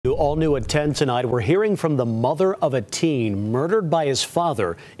all new at 10 tonight. We're hearing from the mother of a teen murdered by his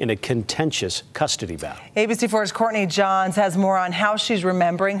father in a contentious custody battle. ABC4's Courtney Johns has more on how she's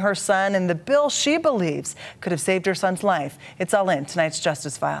remembering her son and the bill she believes could have saved her son's life. It's all in tonight's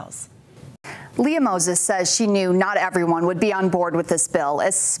Justice Files. Leah Moses says she knew not everyone would be on board with this bill,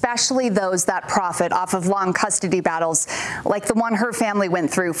 especially those that profit off of long custody battles like the one her family went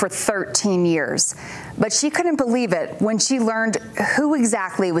through for 13 years. But she couldn't believe it when she learned who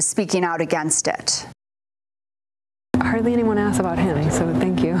exactly was speaking out against it. Hardly anyone asked about him, so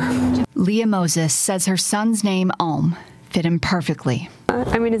thank you. Leah Moses says her son's name, Om, fit him perfectly.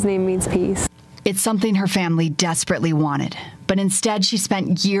 His name means peace. It's something her family desperately wanted, but instead she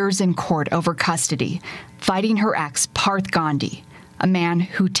spent years in court over custody, fighting her ex, Parth Gandhi, a man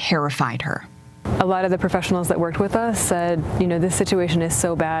who terrified her. A lot of the professionals that worked with us said, this situation is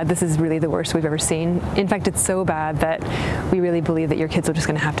so bad, this is really the worst we've ever seen. In fact, it's so bad that we really believe that your kids are just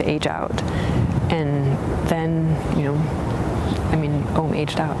going to have to age out. And then, Om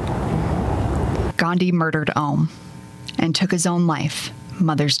aged out. Gandhi murdered Om and took his own life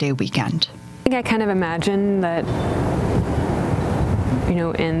Mother's Day weekend. I kind of imagine that,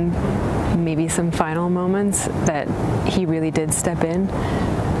 in maybe some final moments that he really did step in,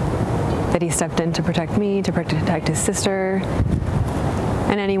 that he stepped in to protect me, to protect his sister,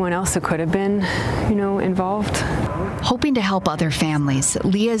 and anyone else who could have been, involved. Hoping to help other families,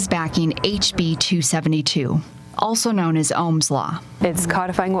 Leah is backing HB 272. Also known as Ohm's Law. It's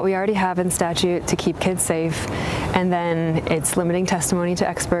codifying what we already have in statute to keep kids safe, and then it's limiting testimony to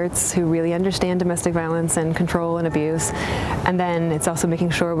experts who really understand domestic violence and control and abuse, and then it's also making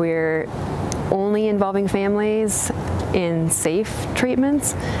sure we're only involving families in safe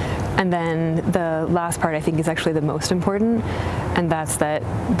treatments. And then the last part, I think, is actually the most important, and that's that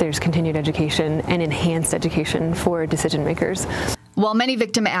there's continued education and enhanced education for decision makers. While many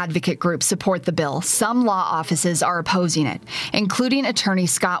victim advocate groups support the bill, some law offices are opposing it, including attorney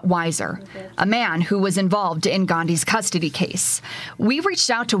Scott Weiser, a man who was involved in Gandhi's custody case. We reached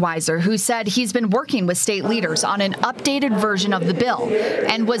out to Weiser, who said he's been working with state leaders on an updated version of the bill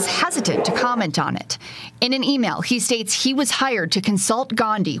and was hesitant to comment on it. In an email, he states he was hired to consult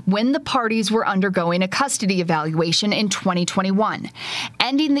Gandhi when the parties were undergoing a custody evaluation in 2021,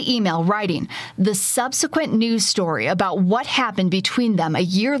 ending the email writing, "The subsequent news story about what happened between them a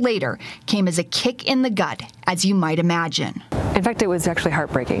year later came as a kick in the gut, as you might imagine." In fact, it was actually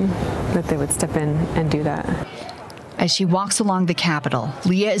heartbreaking that they would step in and do that. As she walks along the Capitol,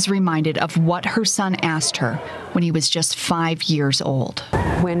 Leah is reminded of what her son asked her when he was just 5 years old.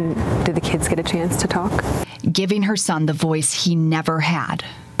 When did the kids get a chance to talk? Giving her son the voice he never had.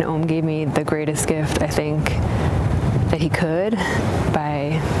 Om gave me the greatest gift, I think, that he could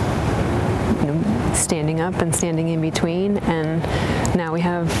by standing up and standing in between, and now we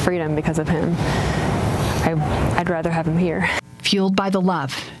have freedom because of him. I'd rather have him here. Fueled by the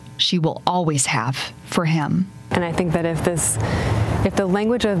love she will always have for him. And I think that if the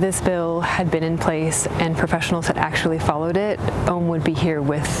language of this bill had been in place and professionals had actually followed it, Om would be here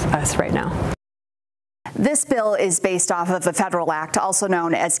with us right now. This bill is based off of a federal act, also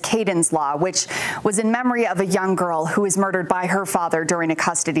known as Caden's Law, which was in memory of a young girl who was murdered by her father during a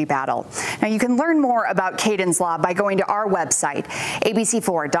custody battle. Now, you can learn more about Caden's Law by going to our website,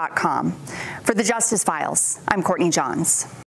 abc4.com. For the Justice Files, I'm Courtney Johns.